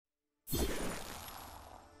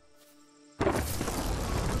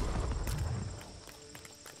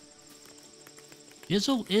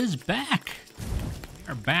Dizzle is back.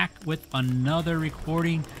 We are back with another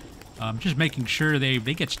recording. Just making sure they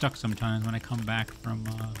get stuck sometimes when I come back from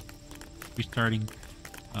restarting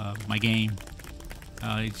my game.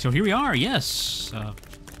 So here we are, yes.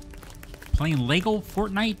 Playing Lego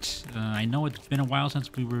Fortnite. I know it's been a while since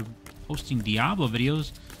we were posting Diablo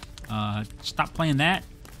videos. Stopped playing that.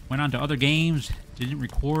 Went on to other games. Didn't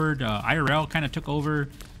record. IRL kind of took over.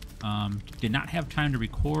 Did not have time to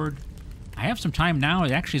record. I have some time now.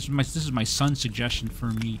 Actually, this is my son's suggestion for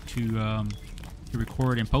me to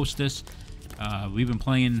record and post this. We've been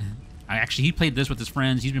playing. He played this with his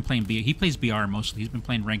friends. He's been playing. He plays BR mostly. He's been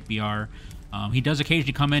playing ranked BR. He does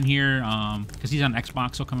occasionally come in here because he's on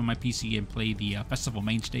Xbox. He'll come on my PC and play the festival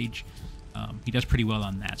main stage. He does pretty well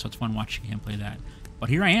on that, so it's fun watching him play that. But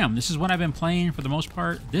here I am. This is what I've been playing for the most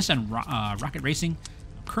part. This and Rocket Racing.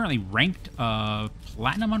 I'm currently ranked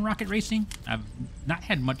Platinum on Rocket Racing. I've not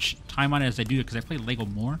had much time on it as I do because I play Lego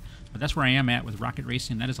more. But that's where I am at with Rocket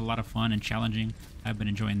Racing. That is a lot of fun and challenging. I've been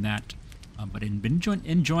enjoying that. But I've been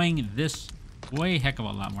enjoying this way heck of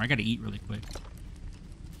a lot more. I got to eat really quick.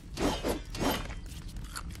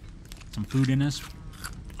 Some food in us.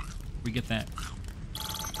 We get that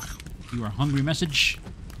 "you are hungry" message.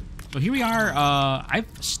 So here we are. I've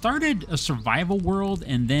started a survival world,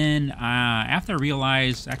 and then after I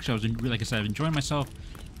realized, actually, like I said, I was enjoying myself.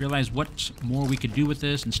 Realized what more we could do with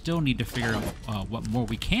this, and still need to figure out what more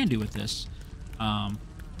we can do with this.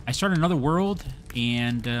 I started another world,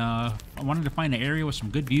 and I wanted to find an area with some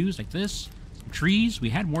good views like this. Some trees. We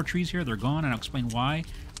had more trees here. They're gone, and I'll explain why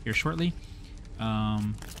here shortly.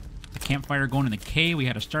 The campfire going in the cave. We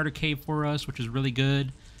had a starter cave for us, which is really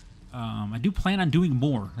good. I do plan on doing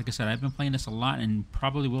more. Like I said, I've been playing this a lot and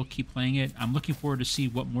probably will keep playing it. I'm looking forward to see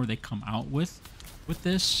what more they come out with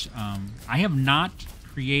this. I have not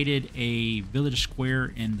created a village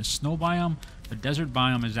square in the snow biome. The desert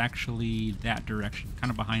biome is actually that direction,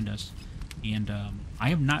 kind of behind us. And I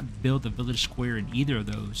have not built a village square in either of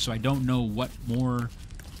those, so I don't know what more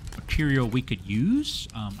material we could use.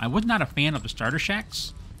 I was not a fan of the starter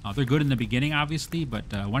shacks. They're good in the beginning, obviously, but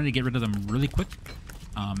I wanted to get rid of them really quick.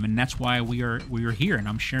 And that's why we are here, and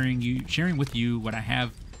I'm sharing with you what I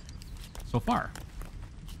have so far.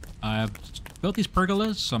 I've built these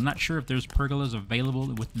pergolas, so I'm not sure if there's pergolas available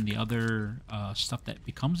within the other stuff that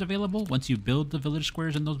becomes available once you build the village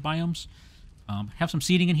squares in those biomes. Have some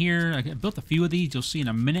seating in here. I built a few of these. You'll see in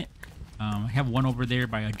a minute. I have one over there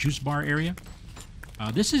by a juice bar area.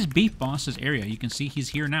 This is Beef Boss's area. You can see he's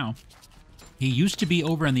here now. He used to be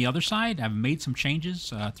over on the other side. I've made some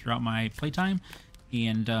changes throughout my playtime.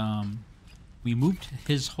 And we moved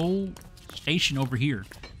his whole station over here.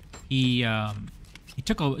 It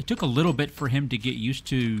took a little bit for him to get used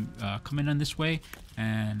to coming in this way.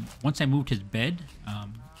 And once I moved his bed,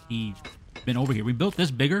 he's been over here. We built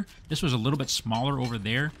this bigger. This was a little bit smaller over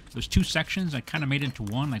there. There's two sections. I kind of made it into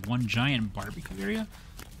one, like one giant barbecue area.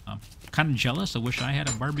 Kind of jealous. I wish I had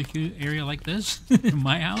a barbecue area like this in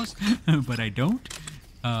my house, but I don't.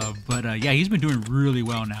 Yeah, he's been doing really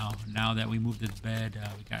well now. Now that we moved his bed,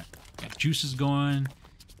 we got juices going.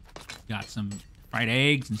 Got some fried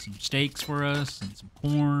eggs and some steaks for us, and some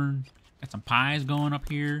corn. Got some pies going up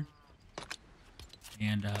here,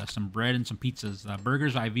 and some bread and some pizzas.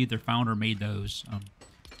 Burgers, I've either found or made those,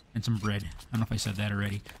 and some bread. I don't know if I said that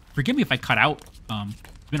already. Forgive me if I cut out.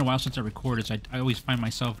 It's been a while since I recorded, so I always find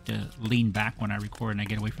myself to lean back when I record and I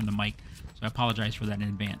get away from the mic. So I apologize for that in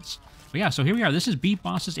advance. But yeah, so here we are. This is Beef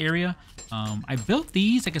Boss's area. I built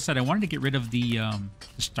these. Like I said, I wanted to get rid of the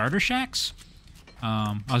starter shacks.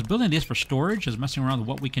 I was building this for storage. I was messing around with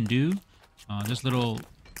what we can do. This little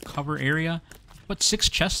cover area. Put 6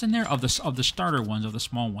 chests in there of the starter ones, of the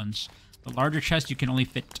small ones. The larger chests you can only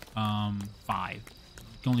fit 5. You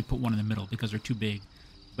can only put one in the middle because they're too big.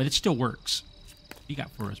 But it still works. What you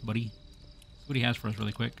got for us, buddy? See what he has for us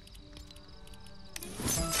really quick.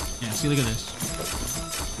 Yeah, see, look at this.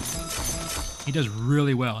 He does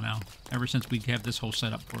really well now, ever since we have this whole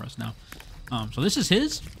setup for us now. So this is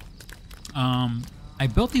his. I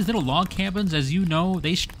built these little log cabins. As you know,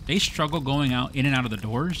 they struggle going out in and out of the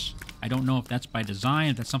doors. I don't know if that's by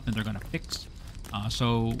design, if that's something they're going to fix.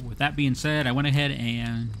 So with that being said, I went ahead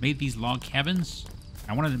and made these log cabins.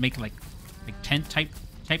 I wanted to make like tent type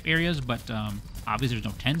areas, but obviously there's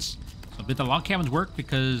no tents. So but the log cabins work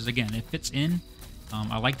because, again, it fits in.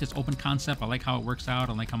 I like this open concept. I like how it works out.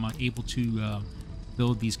 I like how I'm able to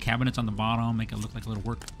build these cabinets on the bottom, make it look like a little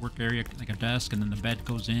work area, like a desk, and then the bed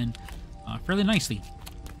goes in fairly nicely.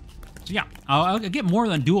 So yeah, I'll get more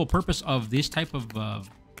than dual purpose of this type of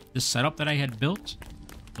this setup that I had built.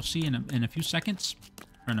 You'll see in a few seconds,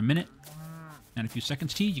 or in a minute and a few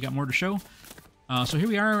seconds. T, you got more to show. So here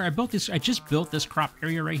we are. I just built this crop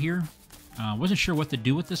area right here. Wasn't sure what to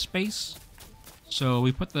do with this space, so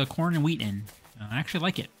we put the corn and wheat in. I actually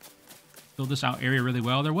like it. Build this out area really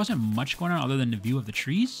well. There wasn't much going on other than the view of the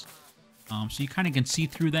trees. So you kind of can see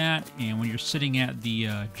through that, and when you're sitting at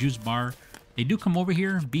the juice bar, they do come over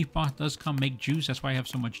here. Beef Boss does come make juice. That's why I have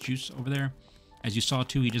so much juice over there. As you saw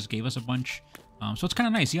too, he just gave us a bunch. So it's kind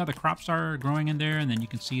of nice. See how the crops are growing in there, and then you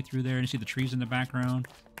can see through there and you see the trees in the background.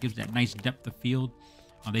 Gives that nice depth of field.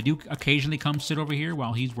 They do occasionally come sit over here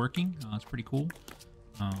while he's working. It's pretty cool.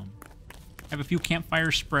 Have a few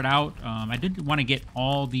campfires spread out. I didn't want to get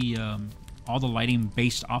all the lighting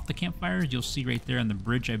based off the campfires. You'll see right there on the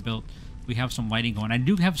bridge I built, we have some lighting going. I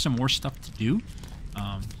do have some more stuff to do.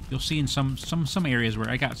 You'll see in some areas where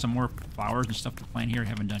I got some more flowers and stuff to plant here I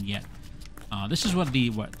haven't done yet. This is what the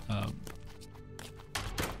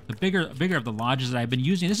bigger of the lodges that I've been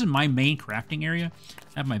using. This is my main crafting area.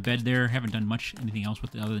 I have my bed there. Haven't done anything else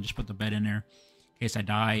with it other than just put the bed in there in case I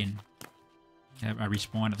die and I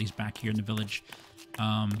respawn at least back here in the village.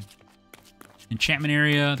 Enchantment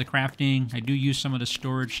area, the crafting. I do use some of the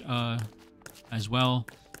storage as well.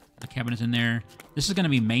 The cabinets in there. This is going to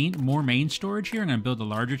be more main storage here. I'm going to build a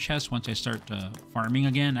larger chest once I start farming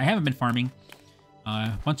again. I haven't been farming.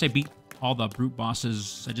 Once I beat all the brute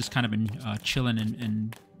bosses, I just kind of been chilling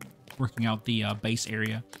and working out the base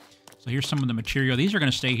area. So here's some of the material. These are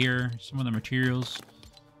going to stay here. Some of the materials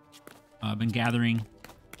I've been gathering.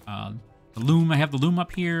 The loom, I have the loom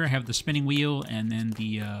up here. I have the spinning wheel and then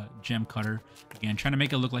the gem cutter. Again, trying to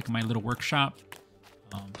make it look like my little workshop.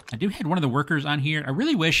 I do have one of the workers on here. I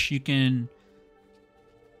really wish you can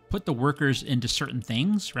put the workers into certain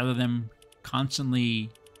things rather than constantly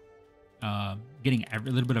getting a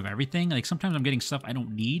little bit of everything. Like sometimes I'm getting stuff I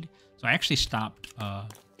don't need, so I actually stopped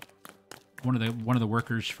one of the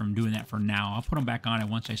workers from doing that for now. I'll put them back on it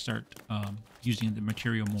once I start using the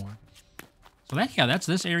material more. So that's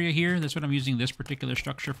this area here. That's what I'm using this particular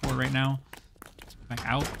structure for right now. Back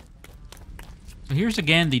out. So here's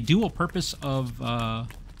again the dual purpose of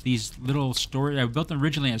these little storage. I built them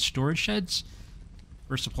originally as storage sheds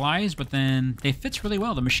for supplies, but then they fits really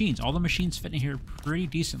well. The machines, all the machines fit in here pretty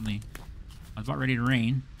decently. It's about ready to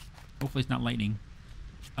rain. Hopefully it's not lightning.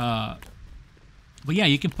 But yeah,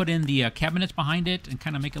 you can put in the cabinets behind it and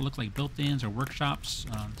kind of make it look like built-ins or workshops.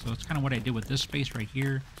 So it's kind of what I did with this space right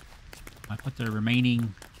here. I put the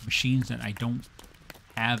remaining machines that I don't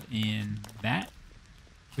have in that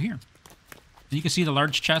over here. And you can see the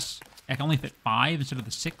large chests. I can only fit 5 instead of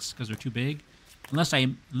the 6 because they're too big. Unless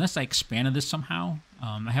I expanded this somehow.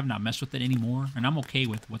 I have not messed with it anymore, and I'm okay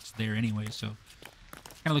with what's there anyway. So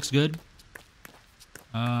kind of looks good.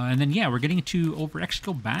 And then yeah, we're getting to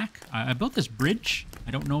go back. I built this bridge.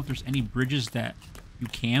 I don't know if there's any bridges that you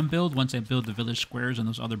can build once I build the village squares and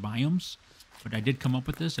those other biomes. But I did come up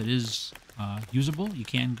with this. It is usable. You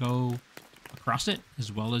can go across it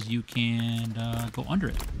as well as you can go under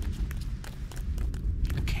it.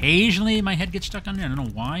 Occasionally my head gets stuck on there. I don't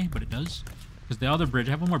know why, but it does. Because the other bridge,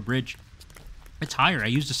 I have one more bridge. It's higher. I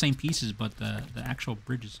use the same pieces, but the actual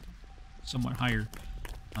bridge is somewhat higher.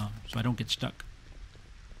 So I don't get stuck.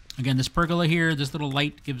 Again, this pergola here, this little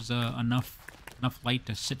light gives enough light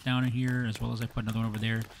to sit down in here, as well as I put another one over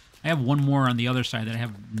there. I have one more on the other side that I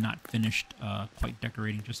have not finished quite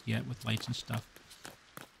decorating just yet with lights and stuff.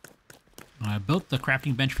 I built the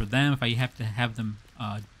crafting bench for them if I have to have them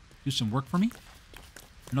do some work for me.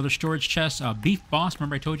 Another storage chest. Beef Boss,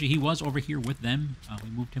 remember I told you he was over here with them. We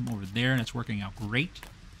moved him over there, and it's working out great.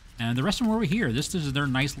 And the rest of them are over here. This is their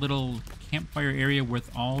nice little campfire area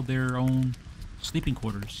with all their own sleeping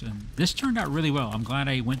quarters. And this turned out really well. I'm glad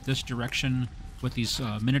I went this direction with these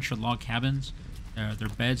miniature log cabins. Their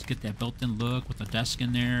beds get that built-in look with a desk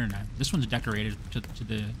in there. And this one's decorated to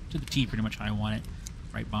the T, pretty much how I want it.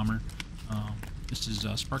 Right, Bomber. This is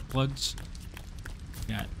spark plugs.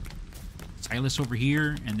 Got Silas over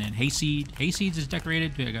here, and then Hayseed. Hayseeds is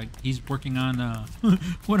decorated. He's working on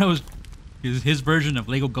his version of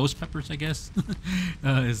Lego Ghost Peppers, I guess.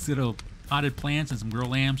 His little potted plants and some grow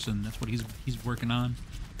lamps, and that's what he's working on.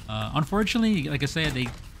 Unfortunately, like I said, they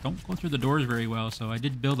don't go through the doors very well, so I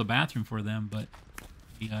did build a bathroom for them, but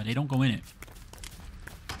they don't go in it.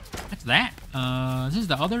 That's that. This is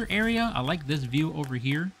the other area. I like this view over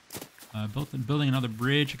here. Building another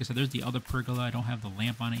bridge. Like I said, there's the other pergola. I don't have the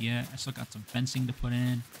lamp on it yet. I still got some fencing to put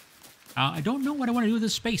in. I don't know what I want to do with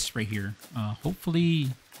this space right here. Hopefully,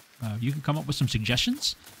 you can come up with some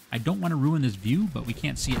suggestions. I don't want to ruin this view, but we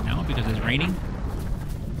can't see it now because it's raining.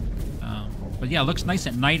 But yeah, it looks nice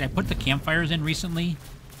at night. I put the campfires in recently.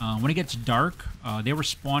 When it gets dark, they were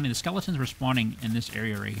spawning. The skeletons were spawning in this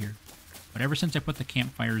area right here. But ever since I put the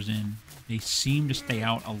campfires in, they seem to stay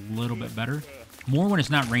out a little bit better. More when it's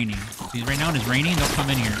not raining. See, right now it is raining, they'll come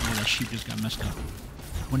in here. Oh, that sheep just got messed up.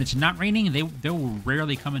 When it's not raining, they will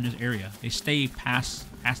rarely come in this area. They stay past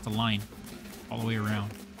the line all the way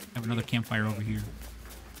around. I have another campfire over here.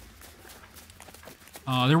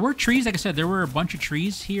 There were trees, like I said, there were a bunch of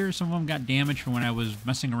trees here. Some of them got damaged from when I was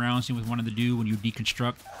messing around, seeing what I wanted to do. When you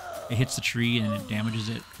deconstruct, it hits the tree and it damages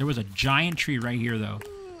it. There was a giant tree right here, though,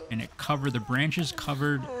 and it covered, the branches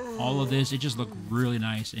covered all of this. It just looked really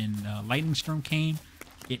nice. And lightning storm came,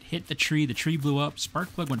 it hit the tree blew up,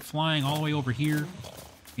 spark plug went flying all the way over here.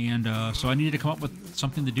 And so I needed to come up with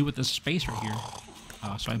something to do with this space right here.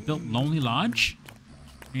 So I built Lonely Lodge,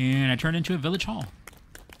 and I turned it into a village hall.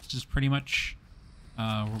 This is pretty much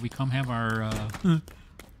where we come have our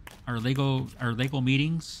Lego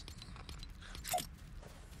meetings.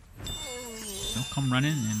 They'll come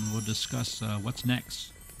running, and we'll discuss what's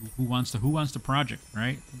next. Who wants the project,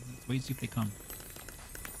 right? Let's wait and see if they come.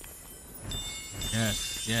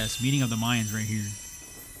 Yes, meeting of the minds right here.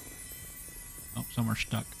 Oh, some are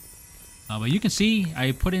stuck. But you can see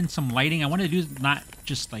I put in some lighting. I wanted to do not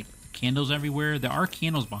just like candles everywhere. There are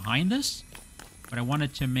candles behind this, but I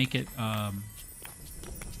wanted to make it have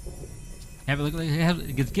it look like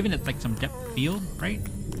it's giving it like some depth of field, right?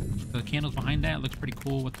 The candles behind that looks pretty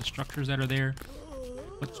cool with the structures that are there.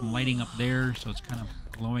 Put some lighting up there so it's kind of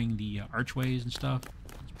glowing the archways and stuff.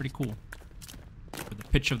 It's pretty cool. For the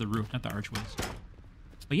pitch of the roof, not the archways.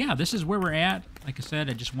 But yeah, this is where we're at. Like I said,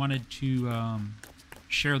 I just wanted to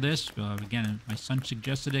share this. Again, my son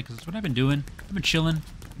suggested it because that's what I've been doing. I've been chilling,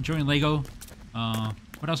 enjoying Lego.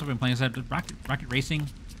 What else have I been playing? I said Rocket Racing.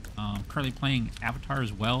 Currently playing Avatar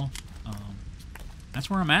as well. That's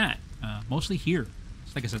where I'm at. Mostly here.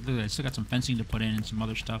 Just like I said, I still got some fencing to put in and some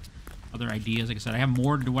other stuff, other ideas. Like I said, I have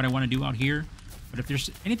more to do what I want to do out here. But if there's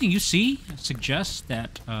anything you see, suggest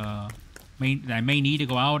that I may need to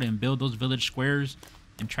go out and build those village squares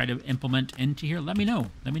and try to implement into here, let me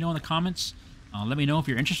know. Let me know in the comments. Let me know if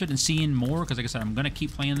you're interested in seeing more, because like I said, I'm going to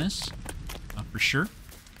keep playing this for sure.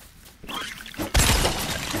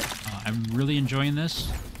 I'm really enjoying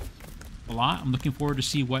this a lot. I'm looking forward to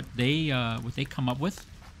see what they come up with,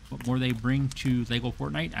 what more they bring to Lego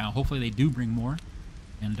Fortnite. Hopefully they do bring more,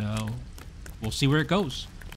 and we'll see where it goes.